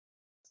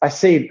I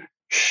see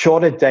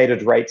shorter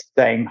dated rates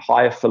staying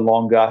higher for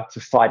longer to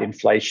fight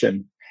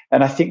inflation.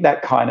 And I think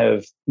that kind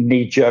of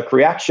knee-jerk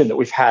reaction that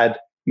we've had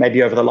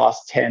maybe over the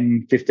last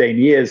 10, 15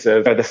 years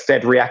of the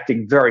Fed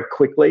reacting very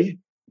quickly,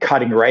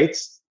 cutting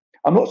rates,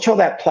 I'm not sure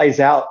that plays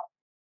out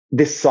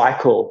this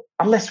cycle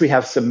unless we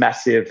have some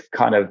massive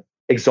kind of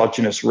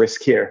exogenous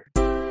risk here.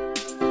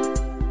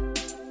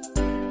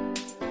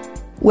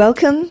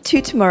 Welcome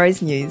to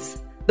Tomorrow's News,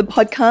 the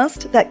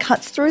podcast that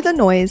cuts through the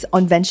noise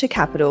on venture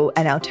capital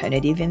and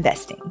alternative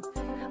investing.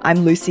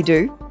 I'm Lucy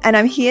Du, and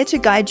I'm here to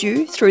guide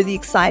you through the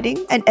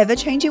exciting and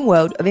ever-changing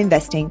world of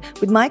investing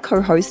with my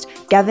co-host,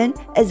 Gavin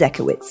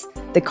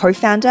Ezekowitz, the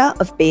co-founder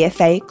of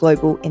BFA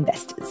Global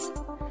Investors.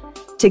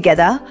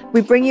 Together,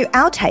 we bring you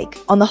our take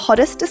on the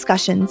hottest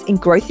discussions in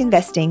growth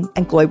investing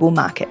and global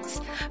markets,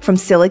 from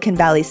Silicon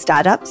Valley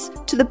startups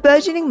to the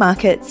burgeoning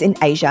markets in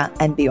Asia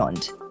and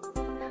beyond.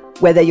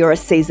 Whether you're a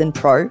seasoned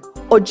pro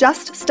or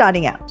just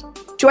starting out,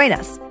 join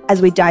us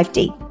as we dive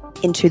deep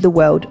into the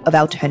world of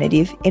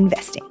alternative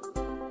investing.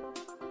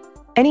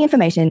 Any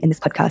information in this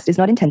podcast is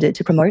not intended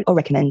to promote or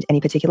recommend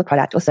any particular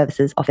product or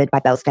services offered by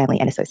Bell's Family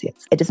and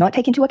Associates. It does not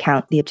take into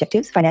account the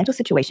objectives, financial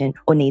situation,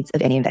 or needs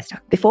of any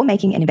investor. Before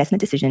making an investment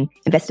decision,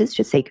 investors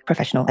should seek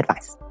professional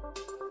advice.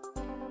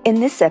 In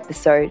this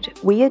episode,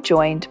 we are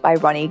joined by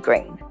Roni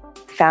Green,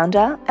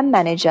 founder and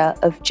manager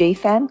of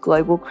GFAM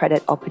Global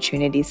Credit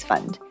Opportunities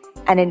Fund,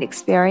 and an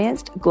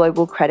experienced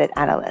global credit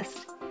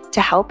analyst,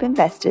 to help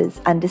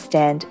investors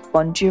understand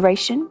bond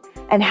duration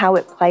and how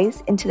it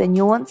plays into the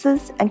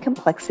nuances and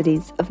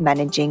complexities of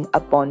managing a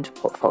bond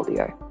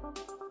portfolio.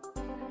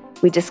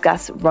 We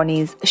discuss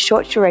Roni's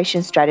short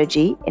duration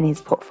strategy in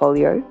his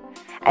portfolio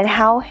and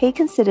how he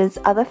considers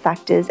other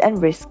factors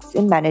and risks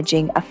in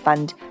managing a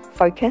fund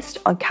focused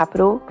on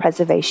capital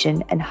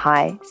preservation and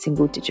high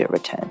single-digit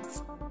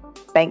returns.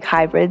 Bank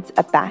hybrids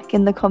are back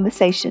in the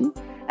conversation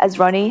as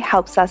Roni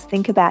helps us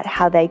think about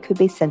how they could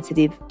be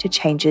sensitive to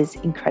changes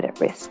in credit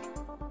risk.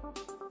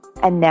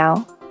 And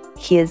now,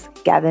 here's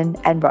Gavin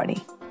and Roni.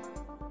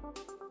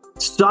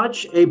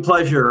 Such a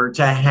pleasure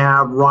to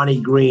have Roni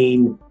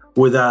Green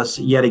with us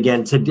yet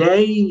again.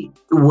 Today,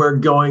 we're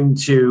going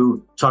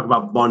to talk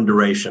about bond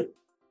duration.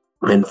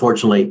 And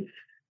fortunately,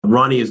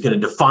 Roni is going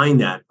to define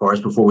that for us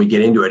before we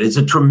get into it. It's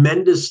a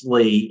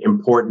tremendously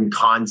important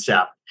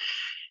concept.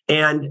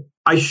 And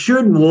I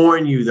should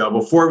warn you, though,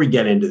 before we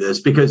get into this,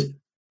 because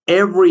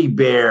every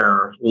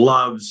bear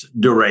loves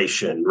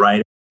duration,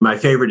 right? My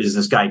favorite is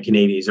this guy,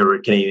 Canadian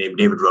named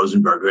David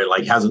Rosenberg,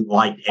 who hasn't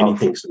liked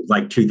anything since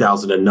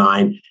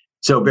 2009.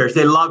 So bears,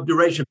 they love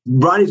duration.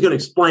 Ronnie's going to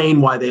explain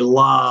why they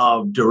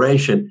love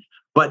duration.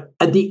 But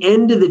at the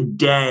end of the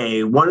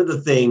day, one of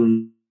the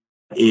things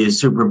is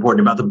super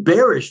important about the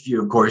bearish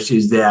view, of course,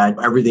 is that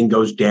everything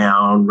goes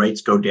down,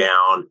 rates go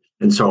down.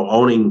 And so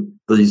owning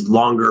these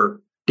longer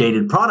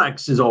dated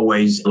products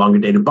longer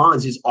dated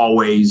bonds is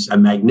always a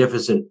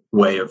magnificent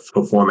way of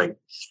performing.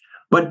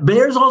 But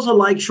bears also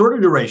like shorter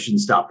duration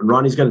stuff. And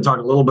Ronnie's going to talk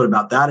a little bit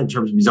about that in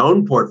terms of his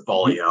own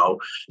portfolio,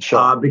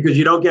 because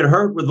you don't get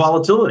hurt with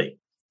volatility.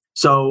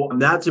 So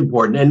that's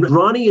important. And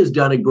Roni has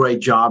done a great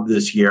job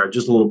this year.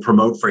 Just a little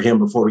promote for him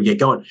before we get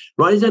going.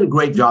 Ronnie's done a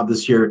great job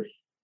this year,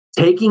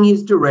 taking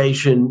his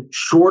duration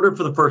shorter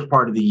for the first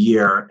part of the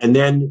year and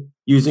then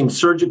using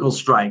surgical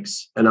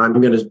strikes. And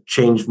I'm going to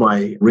change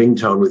my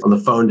ringtone on the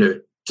phone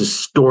to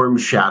Storm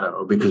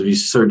Shadow because of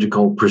his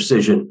surgical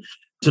precision,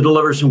 to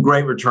deliver some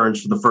great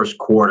returns for the first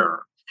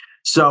quarter.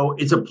 So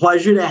it's a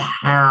pleasure to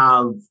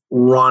have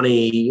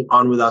Roni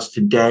on with us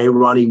today.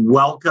 Roni,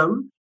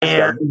 welcome.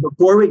 And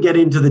before we get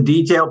into the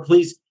detail,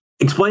 please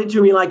explain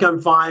to me like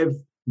I'm five,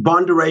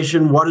 bond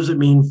duration, what does it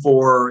mean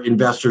for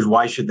investors?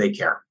 Why should they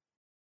care?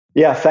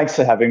 Yeah, thanks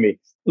for having me.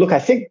 Look, I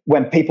think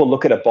when people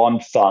look at a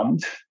bond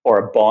fund or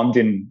a bond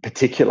in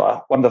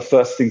particular, one of the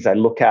first things they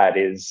look at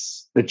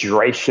is the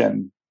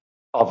duration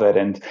of it.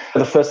 And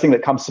the first thing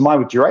that comes to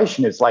mind with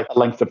duration is like a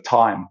length of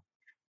time.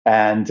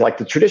 And like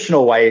the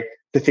traditional way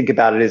to think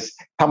about it is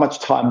how much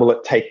time will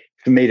it take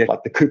for me to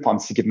the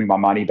coupons to give me my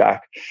money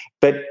back?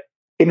 But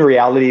in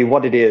reality,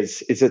 what it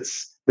is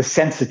it's the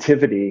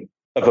sensitivity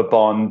of a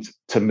bond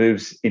to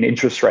moves in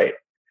interest rate.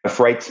 If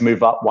rates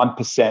move up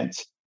 1%,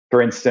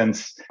 for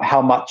instance,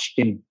 how much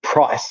in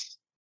price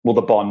will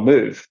the bond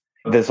move?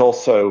 There's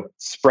also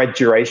spread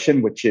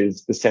duration, which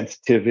is the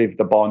sensitivity of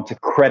the bond to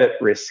credit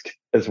risk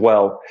as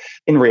well.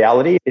 In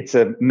reality, it's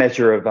a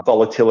measure of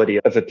volatility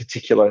of a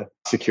particular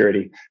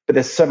security. But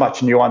there's so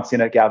much nuance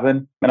in it,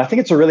 Gavin. And I think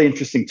it's a really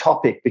interesting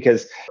topic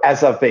because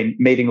as I've been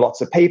meeting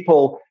lots of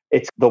people,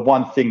 it's the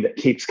one thing that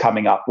keeps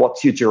coming up.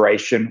 What's your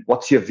duration?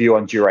 What's your view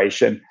on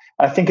duration?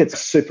 And I think it's a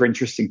super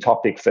interesting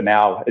topic for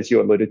now, as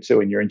you alluded to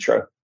in your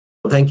intro.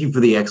 Thank you for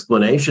the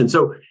explanation.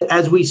 So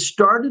as we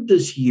started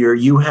this year,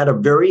 you had a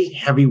very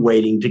heavy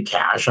weighting to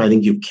cash. I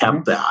think you've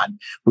kept that,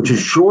 which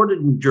has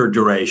shortened your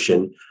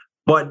duration.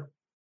 But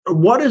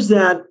what does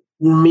that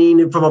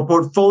mean from a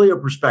portfolio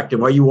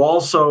perspective? Are you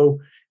also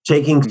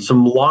taking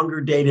some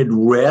longer dated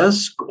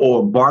risk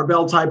or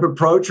barbell type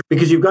approach?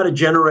 Because you've got to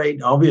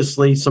generate,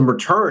 obviously, some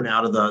return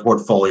out of the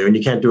portfolio, and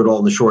you can't do it all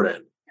in the short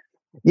end.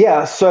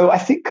 Yeah. So I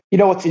think,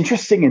 what's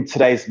interesting in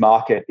today's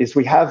market is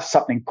we have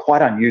something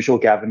quite unusual,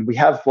 Gavin. We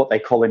have what they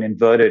call an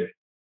inverted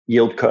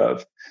yield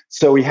curve.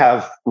 So we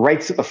have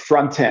rates at the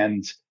front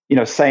end,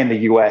 say in the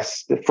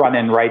US, the front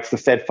end rates, the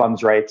Fed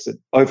funds rates at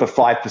over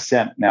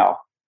 5% now.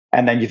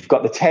 And then you've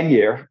got the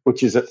 10-year,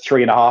 which is at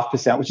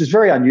 3.5%, which is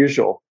very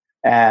unusual.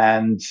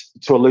 And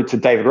to allude to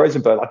David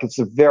Rosenberg, like it's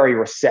a very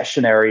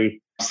recessionary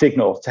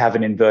signal to have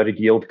an inverted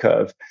yield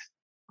curve.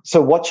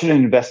 So what should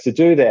an investor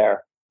do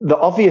there? The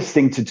obvious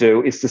thing to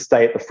do is to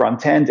stay at the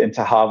front end and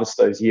to harvest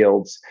those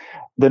yields.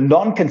 The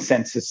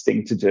non-consensus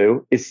thing to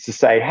do is to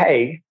say,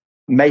 hey,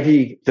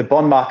 maybe the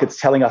bond market's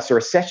telling us a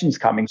recession's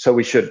coming, so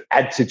we should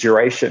add to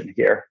duration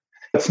here.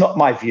 It's not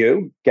my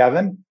view,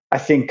 Gavin. I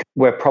think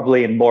we're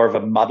probably in more of a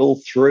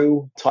muddle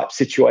through type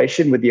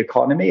situation with the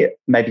economy.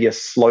 Maybe a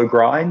slow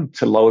grind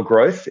to lower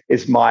growth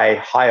is my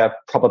higher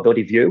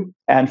probability view.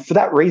 And for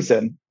that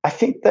reason, I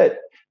think that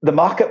the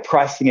market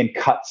pricing in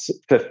cuts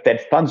for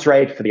Fed funds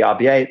rate, for the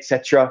RBA, et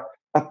cetera,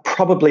 are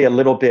probably a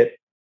little bit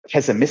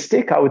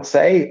pessimistic, I would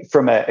say,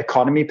 from an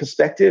economy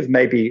perspective,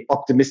 maybe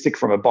optimistic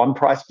from a bond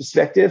price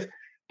perspective.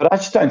 But I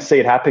just don't see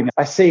it happening.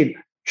 I see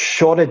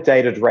shorter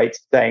dated rates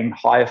staying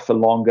higher for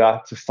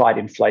longer to fight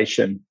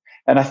inflation.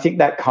 And I think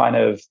that kind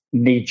of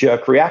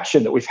knee-jerk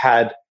reaction that we've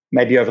had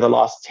maybe over the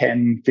last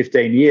 10,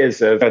 15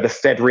 years of the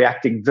Fed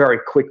reacting very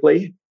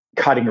quickly,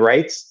 cutting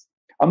rates,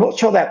 I'm not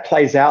sure that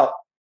plays out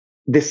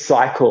this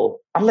cycle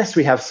unless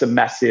we have some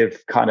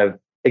massive kind of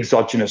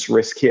exogenous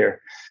risk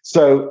here.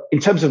 So in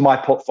terms of my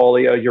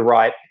portfolio, you're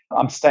right.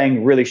 I'm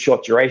staying really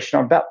short duration.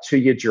 I'm about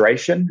 2-year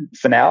duration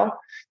for now.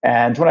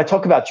 And when I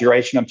talk about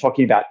duration, I'm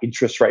talking about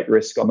interest rate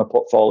risk on the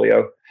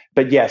portfolio.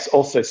 But yes,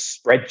 also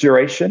spread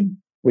duration,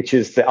 which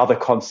is the other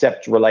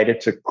concept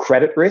related to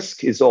credit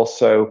risk, is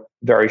also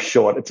very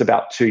short. It's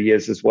about 2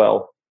 years as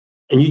well.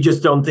 And you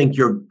just don't think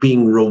you're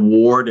being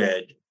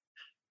rewarded,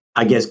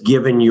 I guess,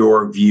 given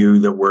your view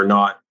that we're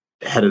not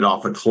headed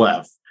off a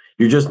cliff.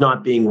 You're just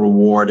not being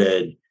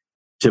rewarded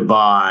to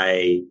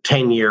buy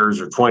 10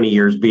 years or 20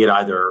 years, be it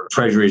either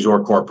treasuries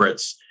or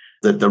corporates,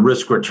 that the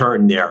risk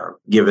return there,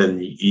 given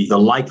the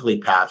likely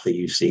path that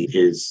you see,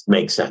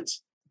 makes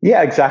sense.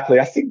 Yeah, exactly.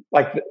 I think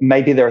like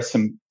maybe there are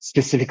some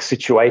specific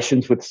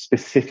situations with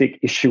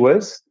specific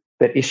issuers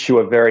that issue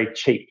a very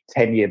cheap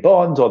 10-year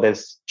bond, or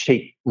there's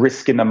cheap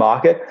risk in the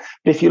market.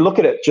 But if you look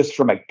at it just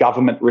from a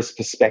government risk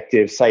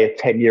perspective, say a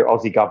 10-year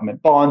Aussie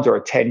government bond or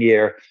a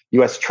 10-year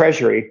US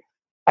Treasury,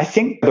 I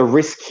think the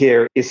risk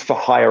here is for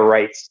higher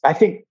rates. I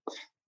think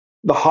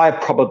the higher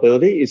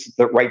probability is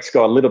that rates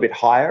go a little bit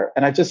higher.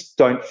 And I just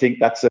don't think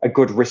that's a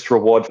good risk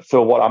reward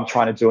for what I'm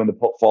trying to do in the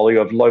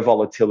portfolio of low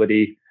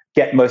volatility,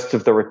 get most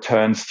of the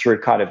returns through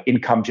kind of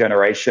income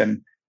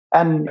generation,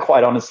 and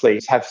quite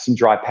honestly, have some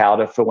dry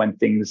powder for when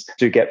things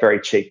do get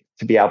very cheap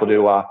to be able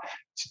to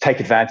take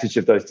advantage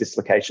of those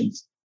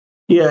dislocations.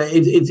 Yeah,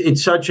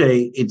 it's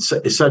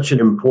such an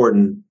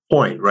important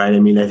point, right? I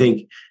mean, I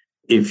think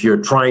if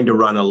you're trying to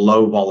run a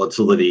low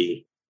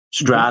volatility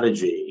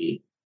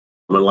strategy,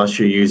 unless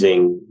you're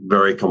using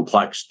very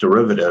complex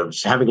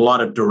derivatives, having a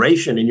lot of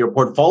duration in your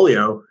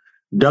portfolio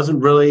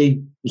doesn't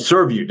really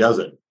serve you, does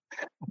it?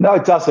 No,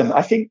 it doesn't.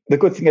 I think the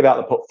good thing about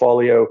the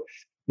portfolio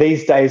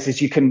these days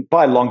is you can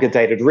buy longer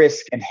dated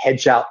risk and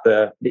hedge out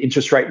the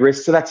interest rate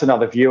risk. So that's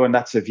another view, and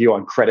that's a view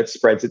on credit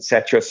spreads, et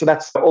cetera. So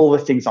that's all the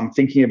things I'm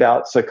thinking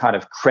about. So kind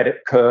of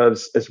credit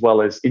curves as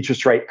well as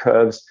interest rate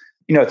curves.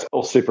 It's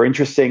all super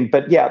interesting.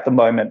 But yeah, at the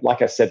moment,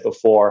 like I said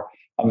before,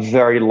 I'm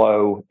very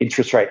low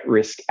interest rate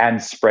risk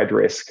and spread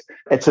risk.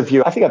 It's a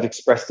view, I think I've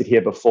expressed it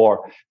here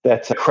before,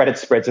 that credit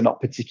spreads are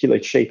not particularly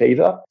cheap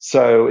either.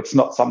 So it's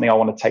not something I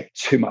want to take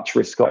too much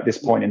risk at this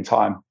point in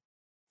time.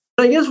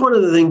 I guess one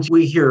of the things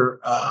we hear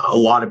a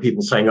lot of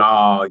people saying,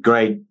 oh,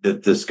 great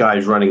that this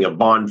guy's running a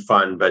bond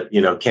fund, but,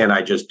 can't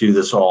I just do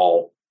this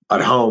all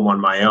at home on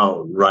my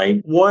own,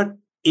 right? What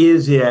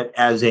is it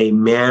as a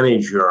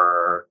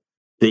manager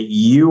that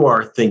you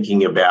are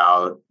thinking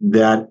about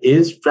that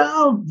is,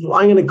 I'm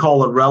going to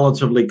call it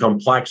relatively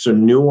complex or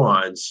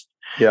nuanced,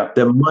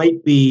 that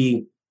might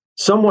be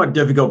somewhat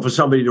difficult for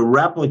somebody to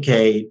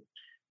replicate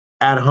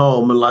at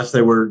home unless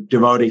they were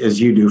devoting, as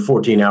you do,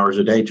 14 hours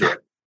a day to it?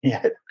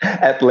 Yeah,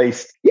 at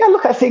least. Yeah,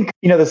 look, I think,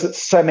 there's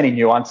so many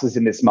nuances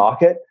in this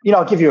market.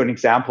 I'll give you an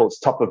example. It's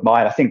top of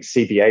mind. I think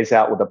CBA's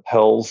out with a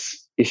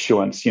Pearls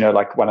issuance,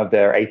 like one of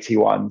their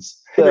AT1s.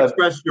 You've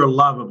expressed your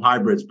love of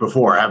hybrids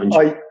before, haven't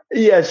you?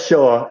 Yeah,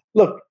 sure.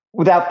 Look,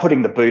 without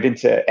putting the boot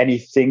into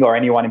anything or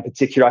anyone in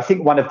particular, I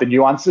think one of the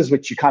nuances,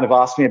 which you kind of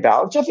asked me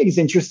about, which I think is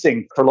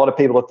interesting for a lot of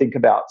people to think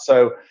about.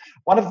 So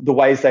one of the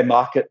ways they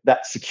market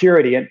that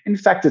security, and in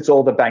fact, it's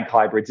all the bank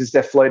hybrids, is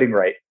their floating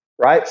rate,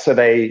 right? So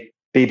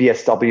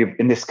BBSW,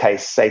 in this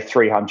case, say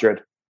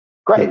 300.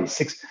 Great.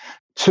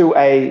 To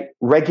a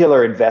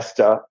regular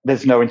investor,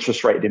 there's no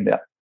interest rate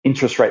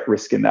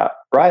risk in that,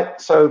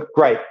 right? So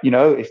great.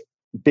 If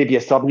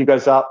BBSW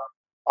goes up,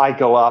 I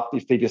go up.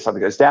 If BBSW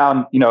goes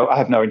down, I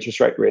have no interest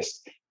rate risk.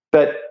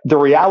 But the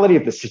reality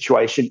of the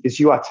situation is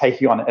you are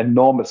taking on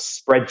enormous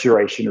spread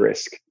duration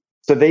risk.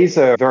 So these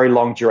are very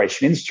long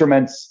duration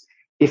instruments.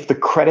 if the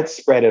credit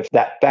spread of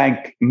that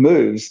bank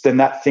moves, then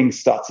that thing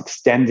starts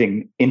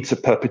extending into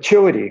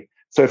perpetuity.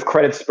 So if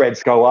credit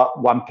spreads go up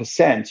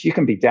 1%, you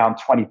can be down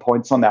 20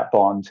 points on that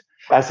bond.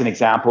 As an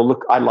example,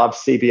 look, I love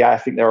CBA. I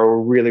think they're a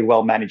really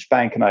well-managed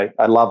bank and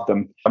I love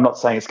them. I'm not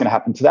saying it's going to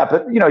happen to that,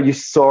 but you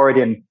saw it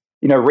in,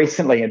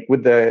 recently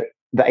with the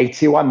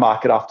E18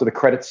 market after the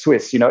Credit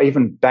Suisse,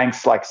 even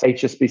banks like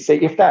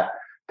HSBC, if that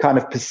kind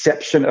of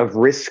perception of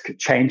risk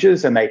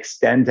changes and they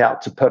extend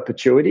out to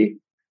perpetuity,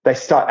 they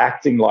start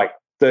acting like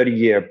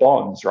 30-year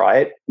bonds,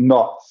 right?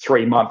 Not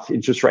 3-month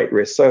interest rate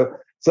risk. So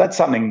that's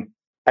something,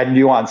 a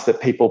nuance that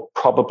people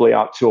probably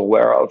aren't too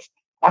aware of.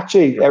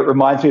 Actually, it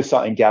reminds me of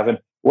something, Gavin.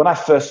 When I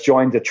first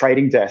joined the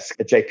trading desk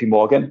at JP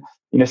Morgan,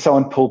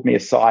 someone pulled me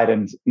aside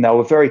and they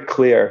were very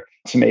clear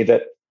to me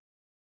that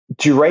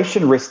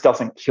duration risk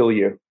doesn't kill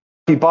you.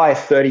 If you buy a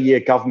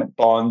 30-year government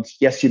bond,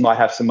 yes, you might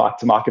have some mark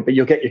to market, but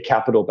you'll get your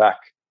capital back,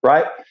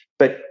 right?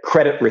 But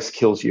credit risk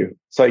kills you.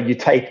 So you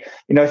take,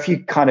 if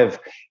you kind of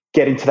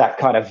get into that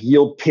kind of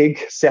yield pig,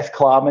 Seth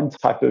Klarman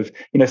type of,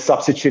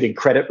 substituting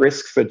credit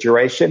risk for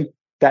duration,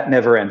 that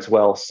never ends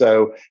well.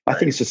 So I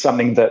think it's just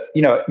something that,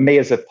 me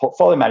as a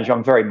portfolio manager,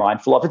 I'm very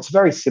mindful of. It's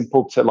very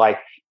simple to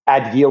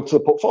add yield to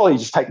the portfolio. You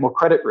just take more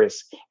credit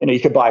risk. You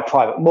could buy a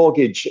private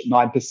mortgage at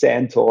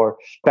 9% or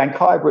bank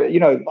hybrid.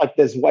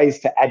 There's ways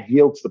to add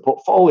yield to the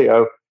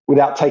portfolio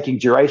without taking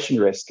duration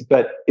risk.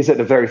 But is it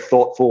a very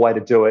thoughtful way to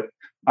do it?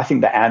 I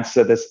think the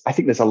answer, there's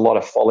a lot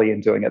of folly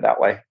in doing it that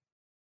way.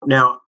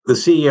 Now, the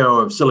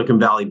CEO of Silicon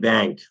Valley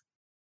Bank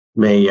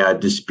may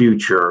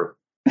dispute your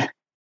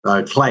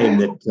claim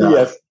that...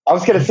 yes, I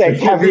was going to say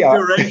caveat.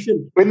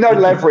 With no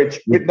leverage.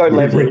 Without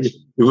leverage.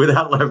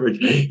 Without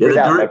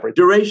leverage.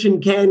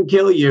 Duration can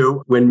kill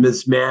you when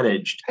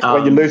mismanaged.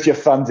 When you lose your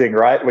funding,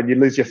 right? When you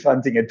lose your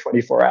funding in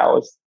 24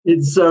 hours.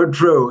 It's so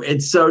true.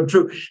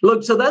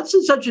 Look, so that's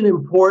such an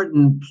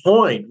important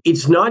point.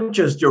 It's not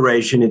just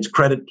duration, it's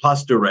credit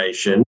plus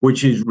duration,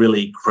 which is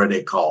really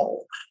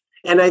critical.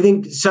 And I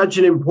think such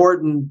an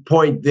important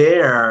point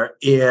there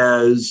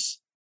is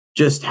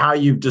just how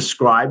you've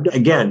described.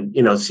 Again,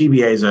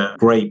 CBA is a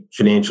great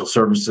financial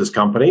services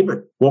company,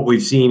 but what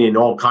we've seen in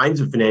all kinds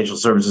of financial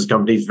services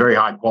companies, very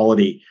high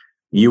quality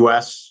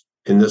U.S.,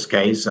 in this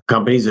case,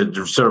 companies that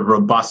are sort of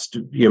robust,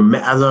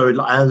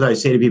 as I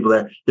say to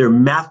people, they're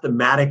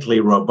mathematically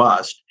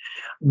robust.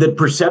 The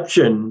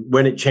perception,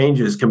 when it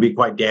changes, can be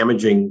quite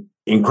damaging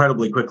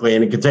incredibly quickly,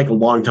 and it can take a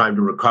long time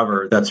to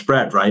recover that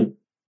spread, right?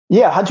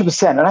 Yeah,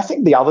 100%. And I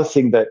think the other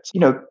thing that,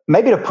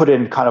 maybe to put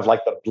in kind of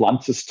like the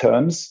bluntest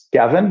terms,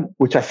 Gavin,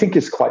 which I think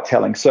is quite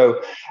telling.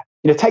 So,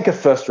 take a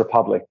First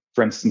Republic,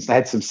 for instance. They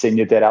had some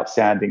senior debt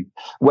outstanding.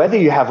 Whether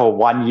you have a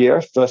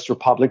 1-year First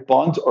Republic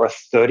bond or a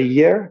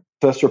 30-year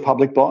First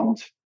Republic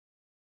bond,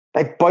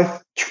 they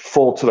both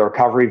fall to the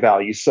recovery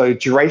value. So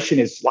duration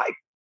is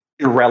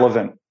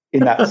irrelevant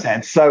in that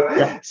sense. So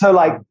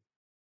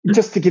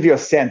just to give you a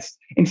sense,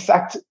 in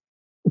fact,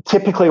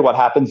 typically what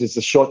happens is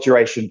the short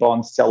duration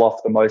bonds sell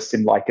off the most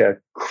in a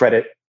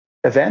credit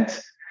event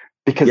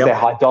because they're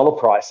high dollar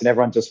price and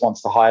everyone just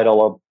wants the higher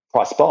dollar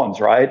price bonds,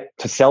 right,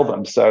 to sell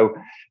them. So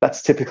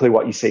that's typically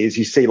what you see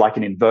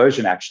an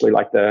inversion, actually,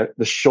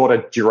 the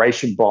shorter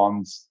duration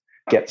bonds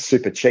get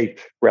super cheap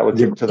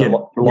relative to the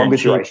longer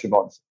duration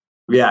bonds.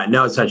 Yeah,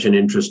 no, it's such an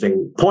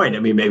interesting point. I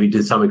mean, maybe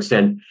to some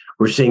extent,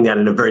 we're seeing that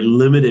in a very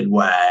limited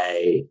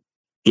way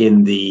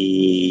in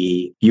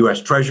the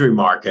U.S. Treasury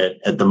market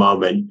at the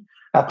moment.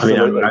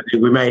 Absolutely. I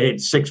think we may hit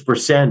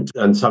 6%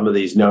 on some of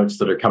these notes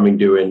that are coming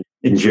due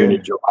in June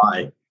and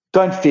July.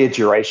 Don't fear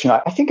duration. I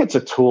think it's a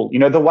tool.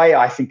 The way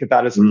I think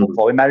about it as a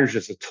portfolio manager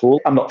is a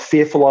tool. I'm not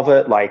fearful of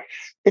it.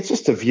 It's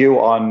just a view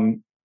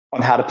on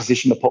how to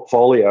position the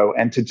portfolio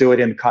and to do it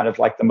in kind of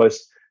the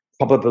most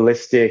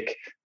probabilistic,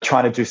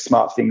 trying to do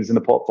smart things in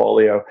the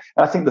portfolio.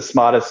 And I think the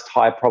smartest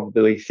high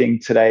probability thing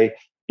today,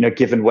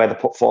 given where the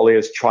portfolio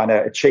is trying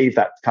to achieve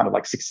that kind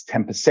of 6 to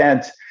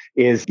 10%,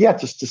 is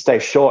just to stay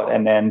short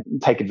and then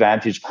take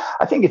advantage.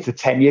 I think if the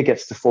 10-year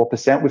gets to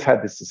 4%, we've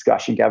had this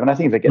discussion, Gavin. I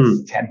think if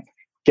it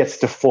gets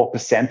to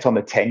 4% on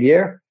the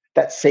 10-year,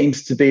 that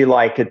seems to be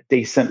a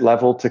decent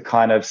level to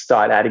kind of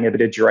start adding a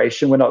bit of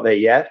duration. We're not there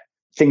yet.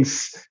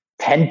 Things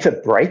tend to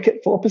break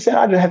at 4%.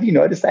 I don't know, have you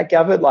noticed that,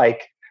 Gavin?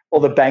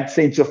 All the banks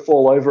seem to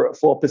fall over at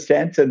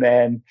 4%, and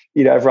then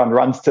everyone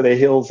runs to their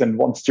hills and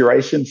wants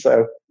duration.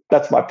 So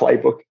that's my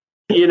playbook.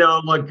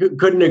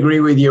 Couldn't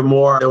agree with you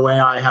more. The way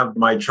I have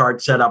my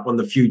chart set up on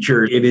the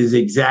future, it is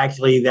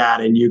exactly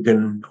that, and you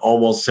can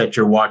almost set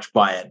your watch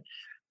by it.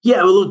 Yeah,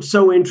 it looks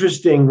so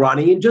interesting,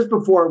 Roni. And just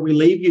before we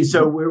leave you,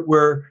 so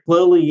we're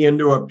clearly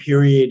into a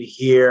period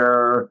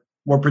here.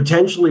 We're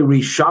potentially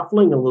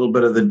reshuffling a little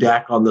bit of the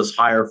deck on this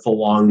higher for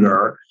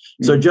longer.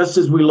 So just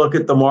as we look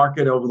at the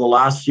market over the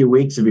last few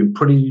weeks, have been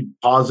pretty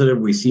positive.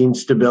 We've seen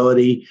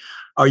stability.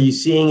 Are you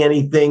seeing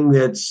anything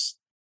that's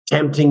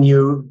tempting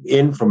you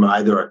in from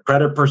either a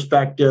credit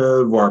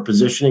perspective or a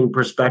positioning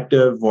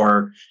perspective,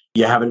 or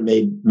you haven't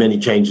made many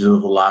changes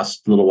over the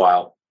last little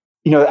while?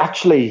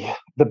 Actually,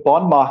 the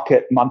bond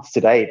market month to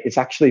date is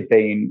actually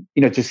been,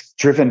 just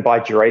driven by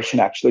duration,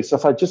 actually. So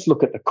if I just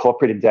look at the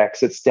corporate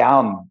index, it's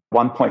down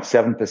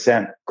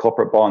 1.7%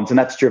 corporate bonds, and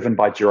that's driven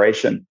by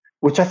duration,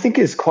 which I think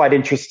is quite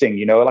interesting.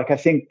 I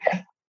think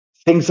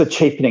things are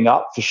cheapening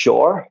up for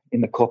sure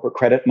in the corporate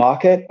credit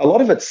market. A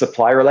lot of it's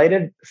supply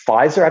related.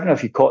 Pfizer, I don't know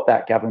if you caught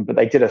that, Gavin, but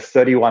they did a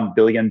 $31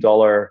 billion,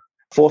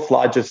 fourth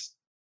largest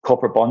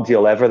corporate bond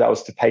deal ever. That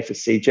was to pay for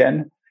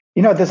CGen.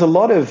 There's a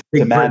lot of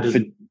demand for.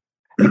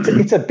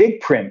 It's a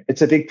big print.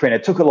 It's a big print.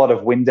 It took a lot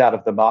of wind out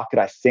of the market,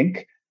 I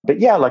think.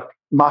 But yeah,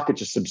 market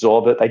just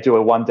absorb it. They do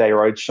a one-day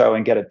roadshow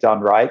and get it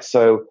done, right?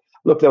 So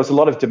look, there was a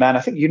lot of demand.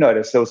 I think you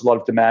noticed there was a lot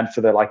of demand for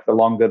the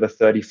longer, the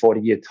 30,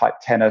 40-year type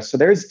tenor. So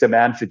there is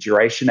demand for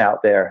duration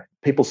out there.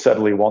 People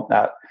certainly want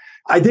that.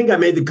 I think I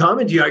made the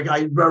comment to you.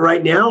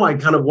 Right now, I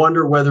kind of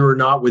wonder whether or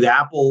not with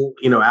Apple,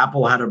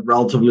 Apple had a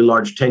relatively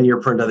large 10-year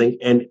print, I think,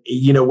 and,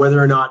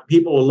 whether or not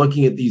people are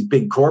looking at these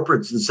big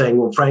corporates and saying,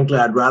 well, frankly,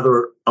 I'd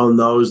rather own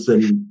those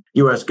than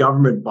U.S.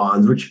 government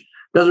bonds, which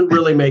doesn't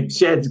really make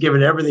sense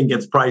given everything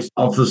gets priced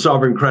off the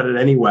sovereign credit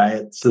anyway,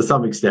 it's to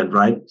some extent,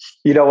 right?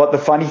 You know what? The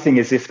funny thing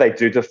is if they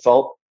do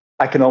default,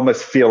 I can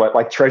almost feel it,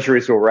 like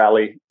treasuries will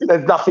rally.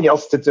 There's nothing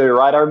else to do,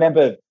 right? I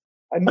remember,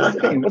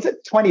 was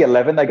it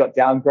 2011 they got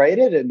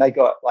downgraded and they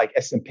got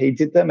S&P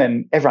did them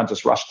and everyone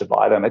just rushed to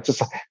buy them. It's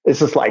just it's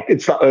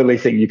the only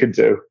thing you can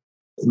do.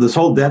 This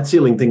whole debt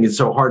ceiling thing is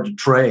so hard to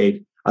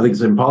trade. I think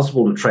it's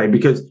impossible to trade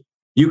because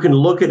you can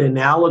look at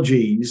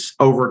analogies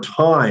over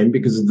time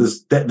because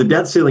the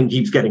debt ceiling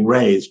keeps getting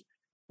raised,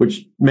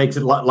 which makes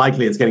it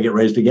likely it's going to get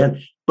raised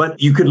again. But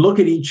you can look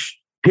at each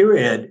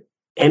period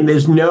and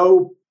there's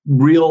no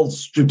real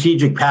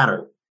strategic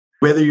pattern.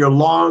 Whether you're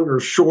long or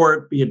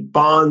short, be it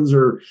bonds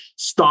or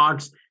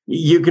stocks,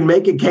 you can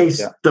make a case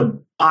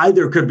that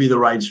either could be the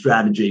right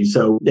strategy.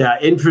 So, yeah,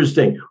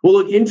 interesting. Well,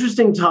 look,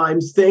 interesting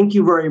times. Thank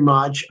you very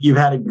much. You've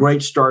had a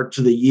great start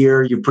to the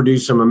year. You've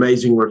produced some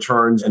amazing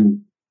returns.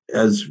 And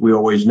as we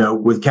always know,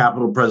 with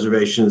capital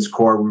preservation is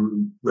core,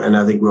 and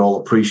I think we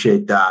all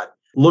appreciate that.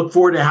 Look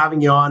forward to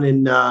having you on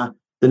in the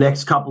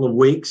next couple of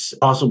weeks,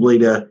 possibly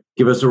to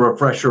give us a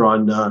refresher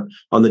on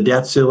the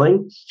debt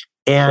ceiling.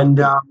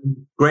 And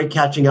great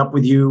catching up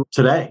with you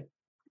today.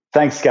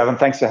 Thanks, Gavin.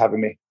 Thanks for having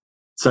me.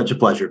 Such a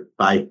pleasure.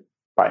 Bye.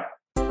 Bye.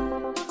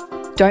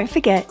 Don't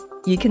forget,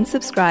 you can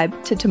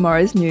subscribe to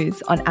Tomorrow's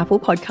News on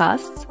Apple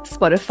Podcasts,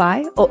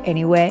 Spotify, or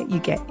anywhere you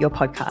get your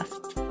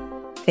podcasts.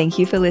 Thank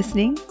you for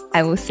listening,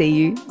 and we'll see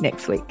you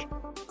next week.